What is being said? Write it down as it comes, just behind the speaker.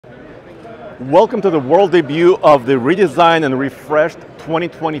Welcome to the world debut of the redesigned and refreshed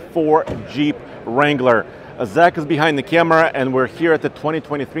 2024 Jeep Wrangler. Zach is behind the camera and we're here at the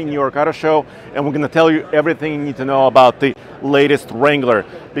 2023 New York Auto Show, and we're going to tell you everything you need to know about the latest Wrangler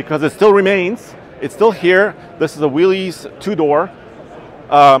because it still remains, it's still here. This is a wheelies two-door,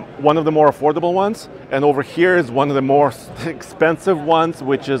 one of the more affordable ones, and over here is one of the more expensive ones,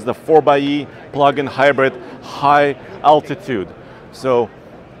 which is the 4xe plug-in hybrid high altitude. So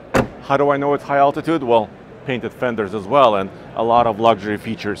how do I know it's high altitude? Well, painted fenders as well and a lot of luxury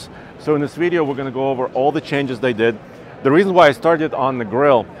features. So in this video, we're going to go over all the changes they did. The reason why I started on the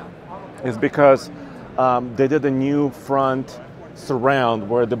grille is because they did a new front surround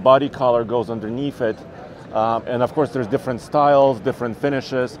where the body color goes underneath it. And of course, there's different styles, different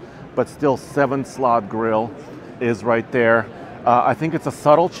finishes, but still 7-slot grille is right there. I think it's a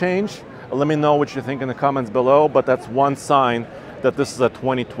subtle change. Let me know what you think in the comments below, but that's one sign that this is a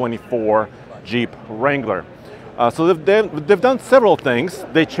 2024 Jeep Wrangler. So they've done several things.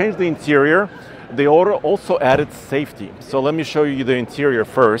 They changed the interior. They also added safety. So let me show you the interior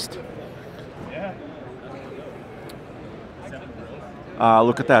first.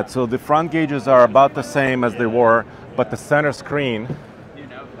 Look at that. So the front gauges are about the same as they were, but the center screen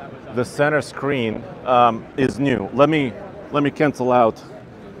is new. Let me cancel out.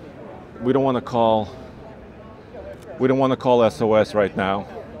 We don't want to call SOS right now.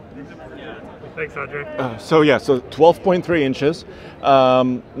 Thanks, Andre. So 12.3 inches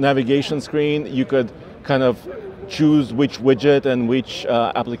navigation screen. You could kind of choose which widget and which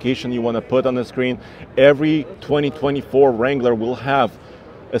application you want to put on the screen. Every 2024 Wrangler will have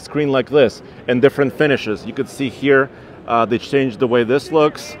a screen like this and different finishes. You could see here they changed the way this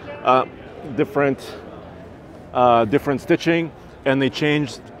looks, different stitching. And they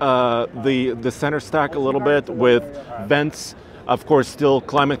changed the center stack a little bit with vents. Of course, still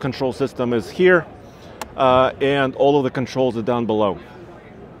climate control system is here, and all of the controls are down below.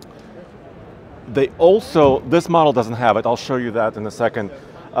 They also, this model doesn't have it, I'll show you that in a second.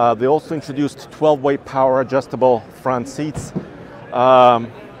 They also introduced 12-way power adjustable front seats.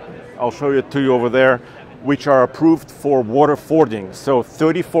 I'll show it to you over there, which are approved for water fording. So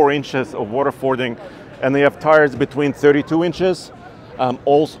 34 inches of water fording. And they have tires between 32 inches,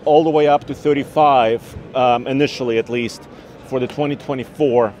 all the way up to 35, initially at least, for the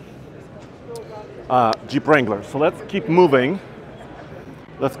 2024 Jeep Wrangler. So let's keep moving.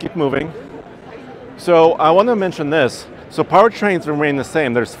 So I want to mention this. So powertrains remain the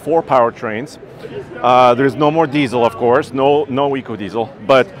same. There's 4 powertrains. There's no more diesel, of course, no eco diesel,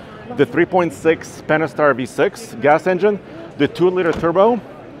 but the 3.6 Pentastar V6 gas engine, the 2-liter turbo,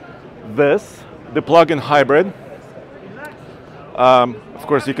 the plug-in hybrid. Of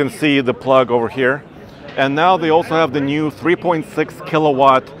course, you can see the plug over here. And now they also have the new 3.6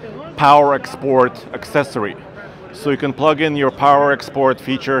 kilowatt power export accessory. So you can plug in your power export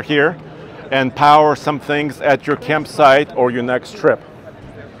feature here and power some things at your campsite or your next trip.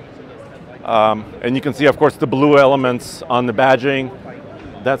 And you can see, of course, the blue elements on the badging.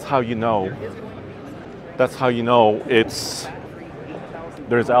 That's how you know.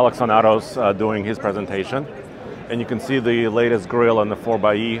 There's Alex on Autos doing his presentation, and you can see the latest grille on the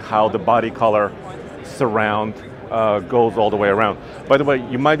 4xe, how the body color surround goes all the way around. By the way,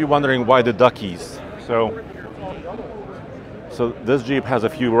 you might be wondering why the duckies. So this Jeep has a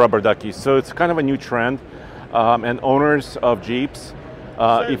few rubber duckies, so it's kind of a new trend, and owners of Jeeps,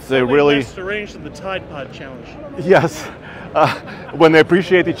 if they really arranged the Tide Pod challenge. Yes. When they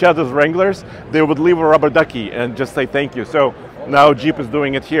appreciate each other's Wranglers, they would leave a rubber ducky and just say thank you. So now Jeep is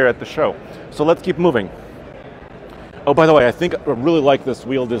doing it here at the show. So let's keep moving. Oh, by the way, I really like this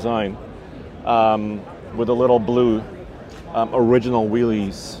wheel design with a little blue original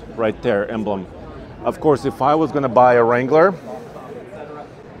wheelies right there, emblem. Of course, if I was going to buy a Wrangler,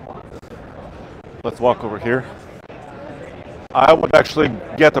 let's walk over here, I would actually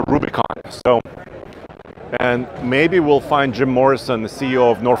get a Rubicon. And maybe we'll find Jim Morrison, the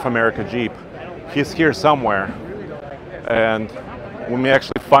CEO of North America Jeep. He's here somewhere. And we may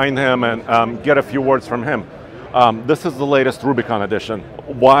actually find him and get a few words from him. This is the latest Rubicon edition.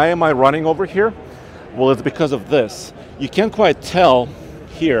 Why am I running over here? Well, it's because of this. You can't quite tell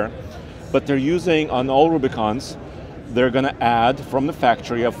here, but they're using, on all Rubicons, they're going to add from the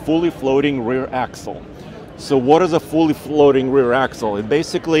factory a fully floating rear axle. So what is a fully floating rear axle? It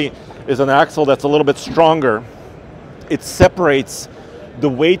basically is an axle that's a little bit stronger. It separates the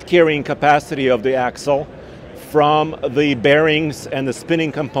weight carrying capacity of the axle from the bearings and the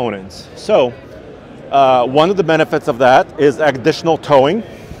spinning components. So one of the benefits of that is additional towing.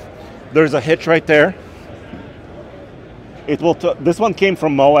 There's a hitch right there. This one came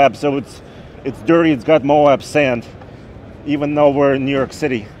from Moab, so It's dirty, it's got Moab sand, even though we're in New York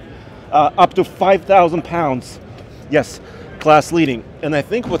City. Up to 5,000 pounds. Yes, class leading. And I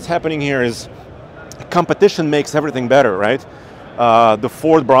think what's happening here is competition makes everything better, right? The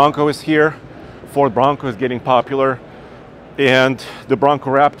Ford Bronco is here. Ford Bronco is getting popular. And the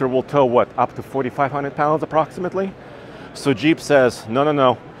Bronco Raptor will tow, what, up to 4,500 pounds approximately? So Jeep says,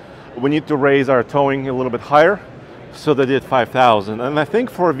 no, we need to raise our towing a little bit higher. So they did 5,000. And I think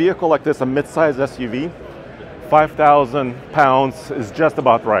for a vehicle like this, a mid-size SUV, 5,000 pounds is just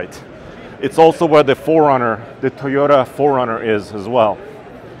about right. It's also where the Forerunner, the Toyota Forerunner is as well.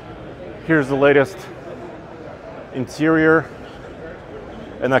 Here's the latest interior,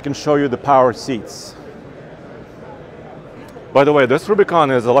 and I can show you the power seats. By the way, this Rubicon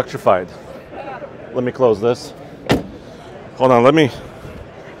is electrified. Let me close this. Hold on, let me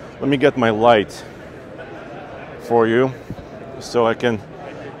get my light for you so I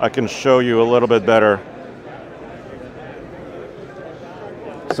can show you a little bit better.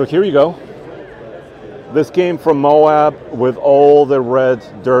 So here you go. This came from Moab with all the red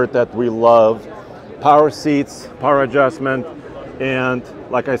dirt that we love. Power seats, power adjustment, and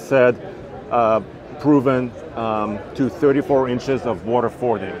like I said, proven to 34 inches of water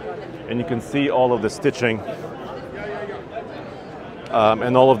fording. And you can see all of the stitching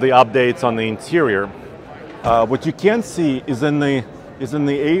and all of the updates on the interior. What you can see is in the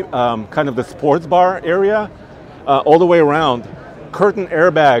kind of the sports bar area, all the way around. Curtain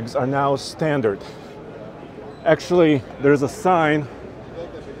airbags are now standard. Actually, there's a sign.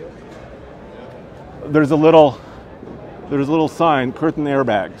 There's a little sign, curtain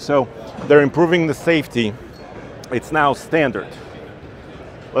airbag. So they're improving the safety. It's now standard.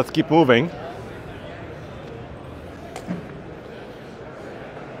 Let's keep moving.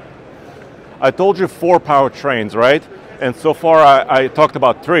 I told you 4 powertrains, right? And so far I talked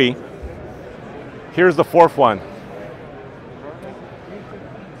about 3. Here's the 4th one.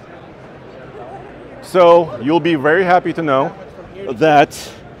 So you'll be very happy to know that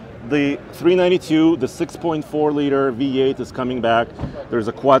the 392, the 6.4 liter V8 is coming back. There's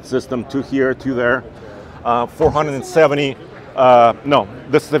a quad system, 2 here, 2 there. 470, no,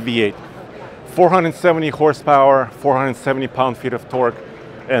 this is a V8. 470 horsepower, 470 pound-feet of torque,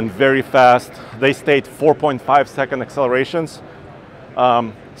 and very fast. They state 4.5 second accelerations.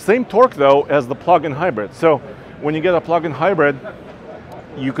 Same torque though as the plug-in hybrid. So when you get a plug-in hybrid,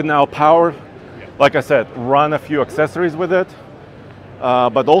 you can now power, like I said, run a few accessories with it,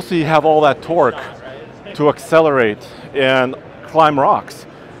 but also you have all that torque to accelerate and climb rocks.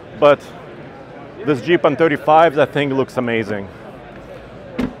 But this Jeep on 35s, I think, looks amazing.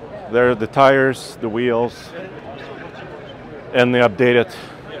 There are the tires, the wheels, and the updated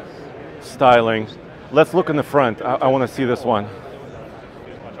styling. Let's look in the front. I want to see this one.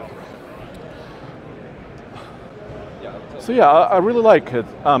 So yeah, I really like it.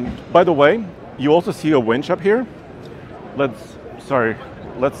 By the way, you also see a winch up here. Let's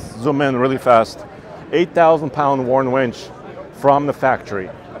zoom in really fast. 8,000 pound Warn winch from the factory.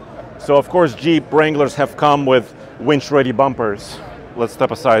 So of course Jeep Wranglers have come with winch ready bumpers. Let's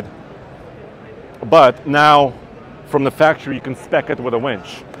step aside. But now from the factory you can spec it with a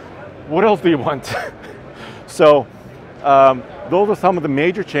winch. What else do you want? So those are some of the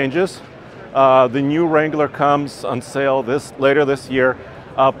major changes. The new Wrangler comes on sale later this year.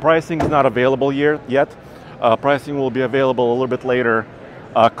 Pricing is not available yet. Pricing will be available a little bit later,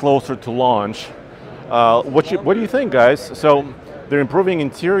 closer to launch. What do you think, guys? So they're improving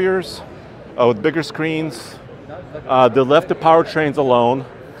interiors with bigger screens. They left the powertrains alone.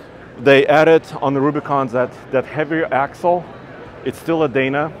 They added on the Rubicons that heavier axle. It's still a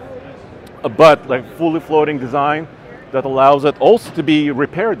Dana, but like fully floating design that allows it also to be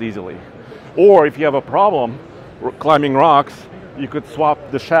repaired easily. Or if you have a problem climbing rocks, you could swap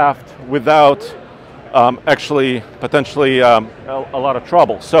the shaft without actually potentially a lot of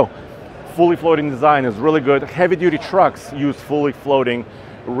trouble. So fully floating design is really good. Heavy duty trucks use fully floating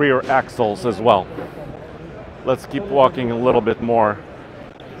rear axles as well. Let's keep walking a little bit more.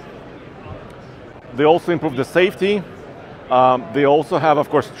 They also improve the safety. They also have, of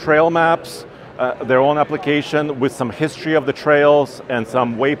course, trail maps, their own application with some history of the trails and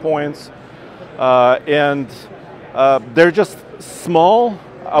some waypoints. They're just small,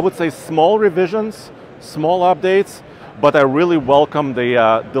 I would say small revisions, small updates, but I really welcome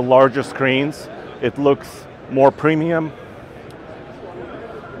the larger screens. It looks more premium.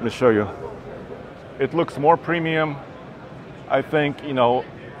 Let me show you. It looks more premium. I think, you know,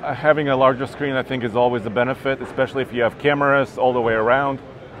 having a larger screen I think is always a benefit, especially if you have cameras all the way around.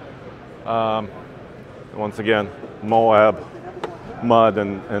 Once again, Moab mud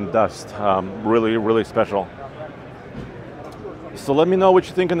and dust. Really, really special. So let me know what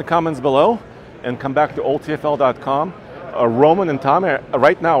you think in the comments below, and come back to oldtfl.com. Roman and Tom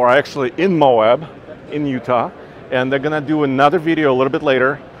right now are actually in Moab, in Utah, and they're gonna do another video a little bit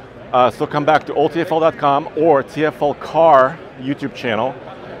later. So come back to oldtfl.com or TFL Car YouTube channel,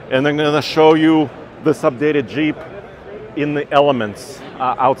 and they're gonna show you this updated Jeep in the elements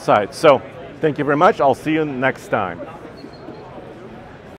outside. So thank you very much. I'll see you next time.